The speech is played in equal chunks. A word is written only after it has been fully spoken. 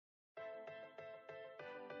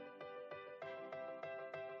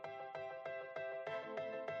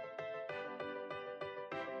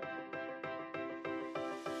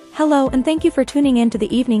Hello and thank you for tuning in to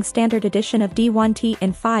the Evening Standard edition of D1T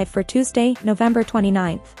in 5 for Tuesday, November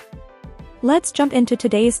 29th. Let's jump into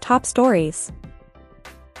today's top stories.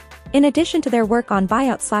 In addition to their work on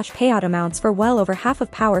buyout/payout amounts for well over half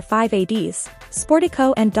of Power 5 ADs,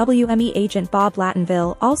 Sportico and WME agent Bob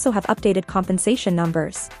Lattinville also have updated compensation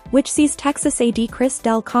numbers, which sees Texas AD Chris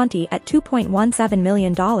Del Conte at $2.17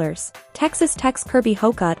 million, Texas Tech's Kirby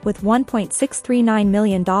Hocutt with $1.639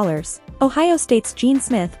 million, Ohio State's Gene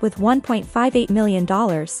Smith with $1.58 million,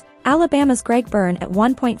 Alabama's Greg Byrne at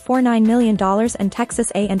 $1.49 million and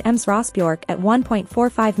Texas A&M's Ross Bjork at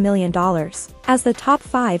 $1.45 million, as the top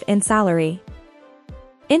 5 in salary.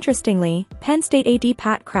 Interestingly, Penn State AD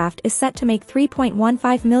Pat Kraft is set to make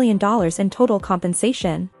 $3.15 million in total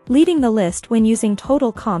compensation, leading the list when using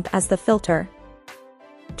total comp as the filter.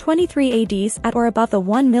 23 ADs at or above the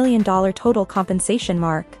 $1 million total compensation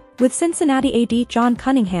mark, with Cincinnati AD John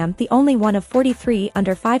Cunningham the only one of 43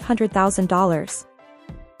 under $500,000.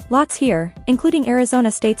 Lots here, including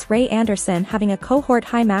Arizona State's Ray Anderson having a cohort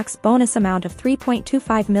high max bonus amount of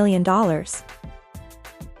 $3.25 million.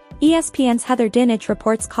 ESPN's Heather Dinich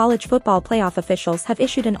reports college football playoff officials have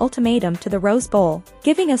issued an ultimatum to the Rose Bowl,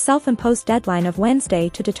 giving a self-imposed deadline of Wednesday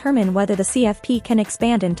to determine whether the CFP can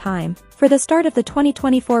expand in time for the start of the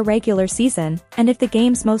 2024 regular season, and if the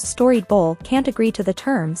game's most storied bowl can't agree to the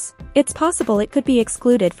terms, it's possible it could be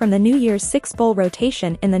excluded from the New Year's Six bowl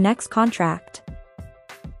rotation in the next contract.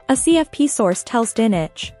 A CFP source tells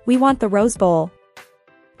Dinich, "We want the Rose Bowl.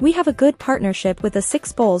 We have a good partnership with the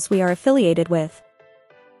 6 bowls we are affiliated with.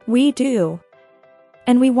 We do.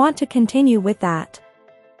 And we want to continue with that.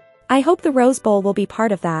 I hope the Rose Bowl will be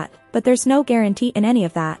part of that, but there's no guarantee in any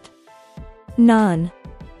of that. None."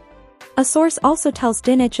 A source also tells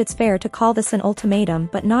Dinich it's fair to call this an ultimatum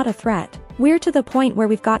but not a threat. "We're to the point where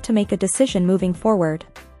we've got to make a decision moving forward.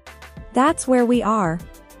 That's where we are."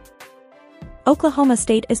 Oklahoma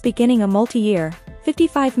State is beginning a multi-year,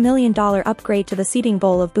 $55 million upgrade to the seating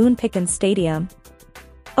bowl of Boone Pickens Stadium.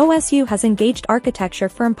 OSU has engaged architecture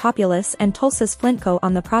firm Populous and Tulsa's Flintco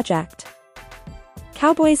on the project.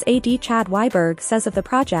 Cowboys AD Chad Weiberg says of the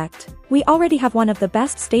project, "We already have one of the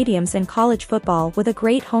best stadiums in college football with a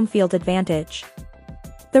great home field advantage.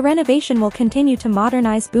 The renovation will continue to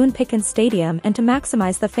modernize Boone Pickens Stadium and to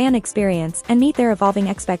maximize the fan experience and meet their evolving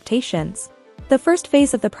expectations. The first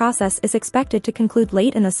phase of the process is expected to conclude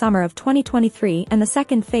late in the summer of 2023 and the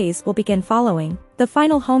second phase will begin following the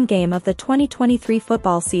final home game of the 2023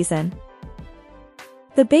 football season."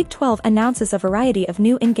 The Big 12 announces a variety of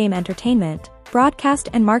new in-game entertainment, broadcast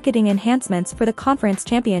and marketing enhancements for the conference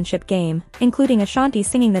championship game, including Ashanti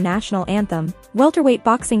singing the national anthem, welterweight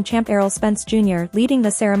boxing champ Errol Spence Jr. leading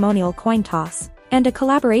the ceremonial coin toss, and a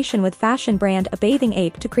collaboration with fashion brand A Bathing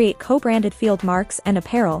Ape to create co-branded field marks and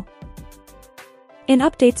apparel. In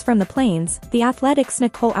updates from the Plains, The Athletic's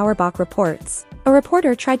Nicole Auerbach reports, a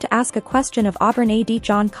reporter tried to ask a question of Auburn AD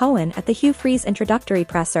John Cohen at the Hugh Freeze introductory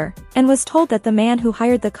presser, and was told that the man who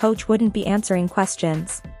hired the coach wouldn't be answering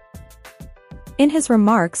questions. In his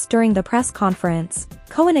remarks during the press conference,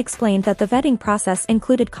 Cohen explained that the vetting process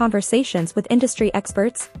included conversations with industry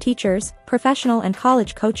experts, teachers, professional and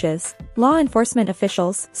college coaches, law enforcement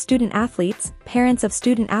officials, student athletes, parents of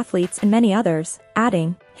student athletes and many others,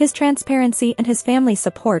 adding, "His transparency and his family's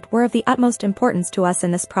support were of the utmost importance to us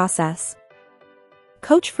in this process."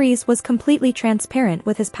 Coach Freeze was completely transparent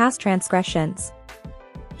with his past transgressions.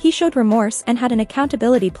 He showed remorse and had an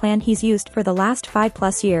accountability plan he's used for the last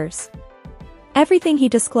 5+ years. Everything he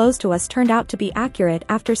disclosed to us turned out to be accurate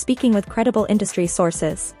after speaking with credible industry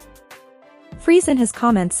sources. Freeze in his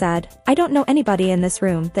comments said, "I don't know anybody in this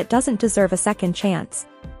room that doesn't deserve a second chance.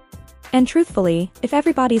 And truthfully, if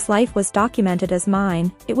everybody's life was documented as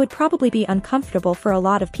mine, it would probably be uncomfortable for a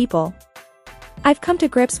lot of people. I've come to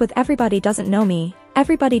grips with everybody doesn't know me,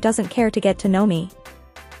 everybody doesn't care to get to know me.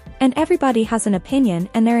 And everybody has an opinion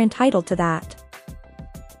and they're entitled to that."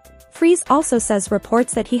 Freeze also says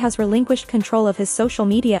reports that he has relinquished control of his social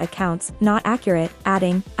media accounts not accurate,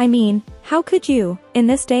 adding, "I mean, how could you, in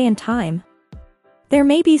this day and time? There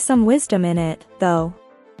may be some wisdom in it, though."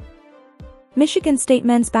 Michigan State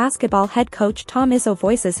men's basketball head coach Tom Izzo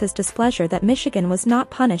voices his displeasure that Michigan was not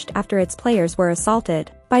punished after its players were assaulted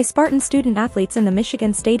by Spartan student-athletes in the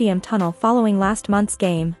Michigan Stadium tunnel following last month's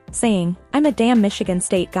game, saying, "I'm a damn Michigan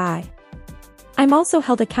State guy. I'm also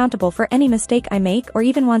held accountable for any mistake I make or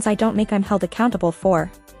even ones I don't make I'm held accountable for."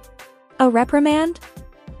 A reprimand?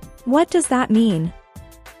 What does that mean?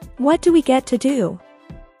 What do we get to do?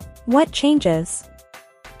 What changes?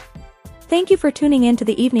 Thank you for tuning in to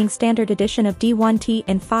the Evening Standard edition of D1T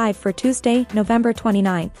in 5 for Tuesday, November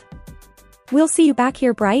 29th. We'll see you back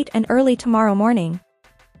here bright and early tomorrow morning.